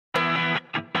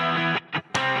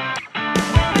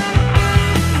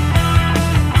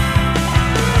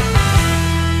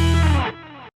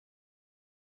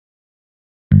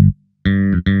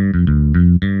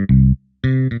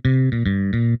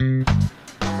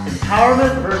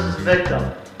Empowerment versus victim.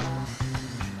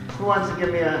 Who wants to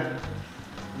give me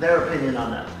their opinion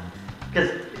on that?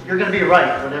 Because you're going to be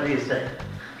right, whatever you say.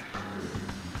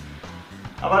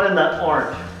 How about in the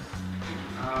orange?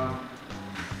 What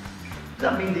does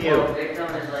that mean to you? Well, victim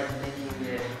is like thinking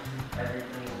that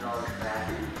everything is all bad.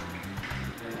 And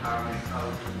empowerment is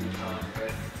always going to be always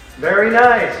good. Very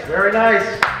nice, very nice.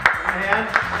 Man.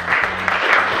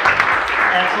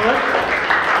 Excellent.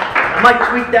 I might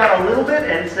tweak that a little bit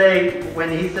and say,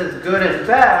 when he says good and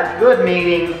bad, good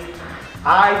meaning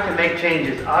I can make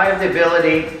changes. I have the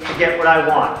ability to get what I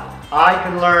want. I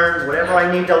can learn whatever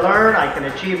I need to learn. I can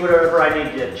achieve whatever I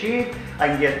need to achieve. I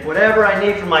can get whatever I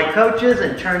need from my coaches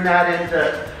and turn that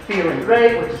into feeling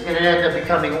great, which is going to end up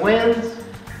becoming wins,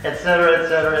 etc.,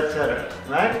 etc., etc.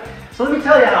 Right? So let me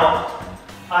tell you how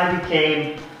I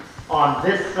became on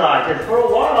this side. Because for a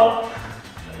while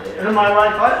in my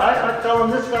life, I fell on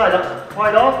this side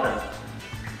quite often.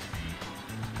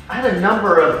 I had a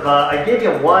number of, I gave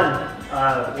you one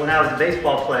when I was a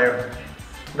baseball player,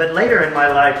 but later in my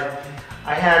life,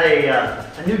 I had a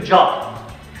new job,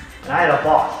 and I had a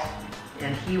boss,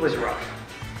 and he was rough.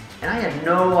 And I had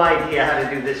no idea how to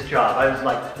do this job. I was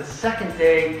like the second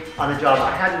day on the job. I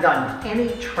hadn't gotten any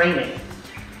training.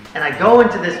 And I go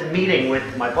into this meeting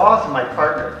with my boss and my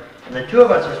partner, and the two of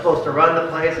us are supposed to run the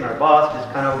place, and our boss just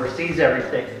kind of oversees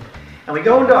everything. And we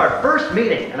go into our first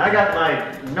meeting, and I got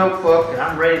my notebook, and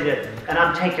I'm ready to, and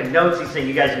I'm taking notes. He's saying,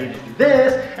 you guys need to do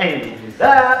this, and you need to do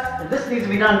that, and this needs to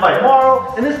be done by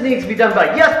tomorrow, and this needs to be done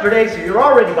by yesterday, so you're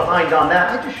already behind on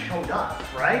that. I just showed up,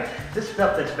 right? This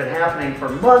stuff that's been happening for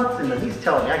months, and then he's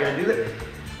telling me I gotta do this.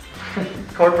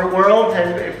 Corporate world,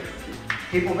 and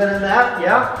people been in that,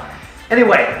 yeah?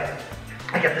 Anyway,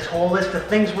 I got this whole list of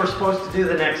things we're supposed to do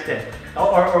the next day,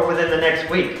 or within the next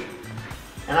week.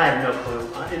 And I have no clue.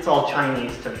 It's all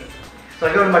Chinese to me. So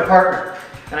I go to my partner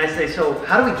and I say, so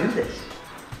how do we do this?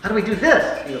 How do we do this?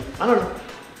 He goes, I don't know.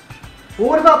 Well,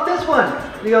 what about this one?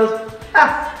 And he goes,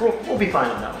 we'll be fine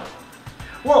on that one.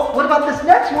 Well, what about this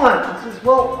next one? He says,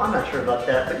 well, I'm not sure about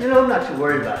that, but you know, I'm not too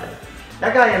worried about it.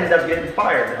 That guy ended up getting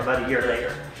fired about a year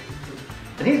later.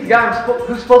 And he's the guy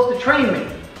who's supposed to train me.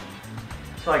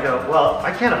 So I go, well,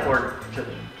 I can't afford to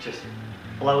just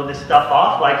blow this stuff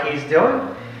off like he's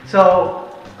doing. So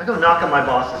I go knock on my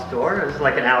boss's door. It was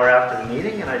like an hour after the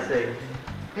meeting, and I say,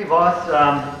 hey boss,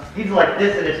 he's like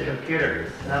this at his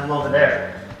computer, and I'm over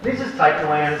there. And he's just typing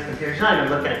away on his computer. He's not even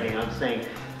looking at me, and I'm saying,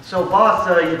 so boss,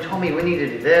 you told me we need to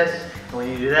do this, and we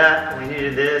need to do that, and we need to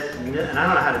do this, and I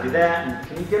don't know how to do that, and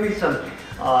can you give me some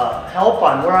help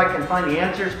on where I can find the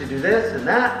answers to do this and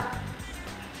that?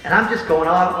 And I'm just going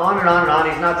on and on and on.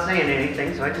 He's not saying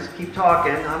anything, so I just keep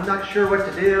talking. I'm not sure what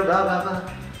to do, blah, blah, blah.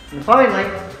 And finally,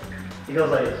 he goes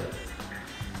like this.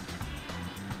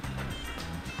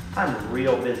 I'm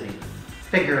real busy.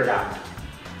 Figure it out.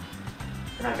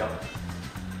 And I go.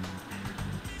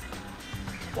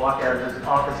 Walk out of his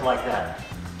office like that.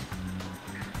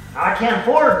 I can't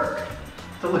afford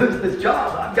to lose this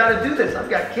job. I've got to do this. I've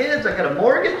got kids. I've got a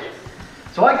mortgage.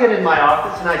 So I get in my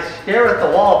office and I stare at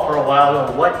the wall for a while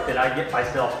and what did I get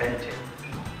myself into?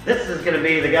 This is going to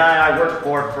be the guy I worked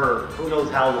for who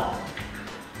knows how long.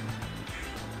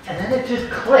 And then it just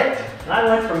clicked. And I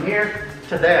went from here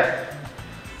to there.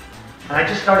 And I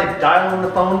just started dialing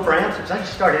the phone for answers. I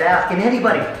just started asking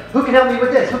anybody, who can help me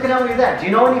with this? Who can help me with that? Do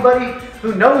you know anybody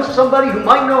who knows somebody who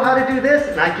might know how to do this?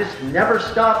 And I just never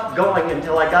stopped going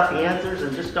until I got the answers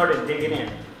and just started digging in.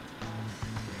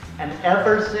 And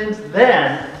ever since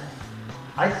then,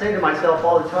 I say to myself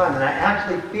all the time, and I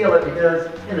actually feel it because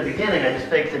in the beginning I just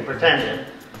faked and pretended.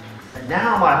 And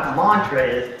now my mantra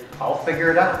is, I'll figure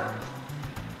it out.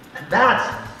 And that's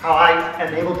how I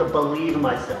am able to believe in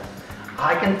myself.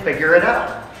 I can figure it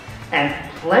out. And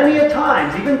plenty of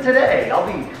times, even today, I'll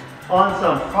be on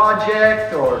some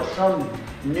project or some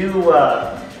new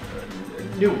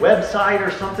website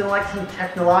or something like some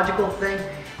technological thing,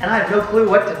 and I have no clue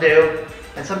what to do.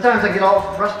 And sometimes I get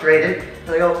all frustrated,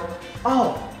 and I go,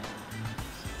 oh,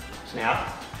 snap,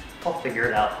 I'll figure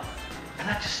it out. And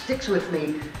that just sticks with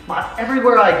me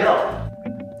everywhere I go.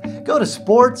 Go to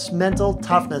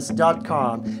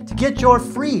sportsmentaltoughness.com to get your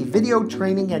free video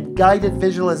training and guided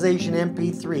visualization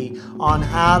MP3 on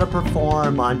how to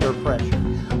perform under pressure.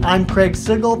 I'm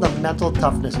Sigl, the Mental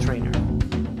Toughness Trainer.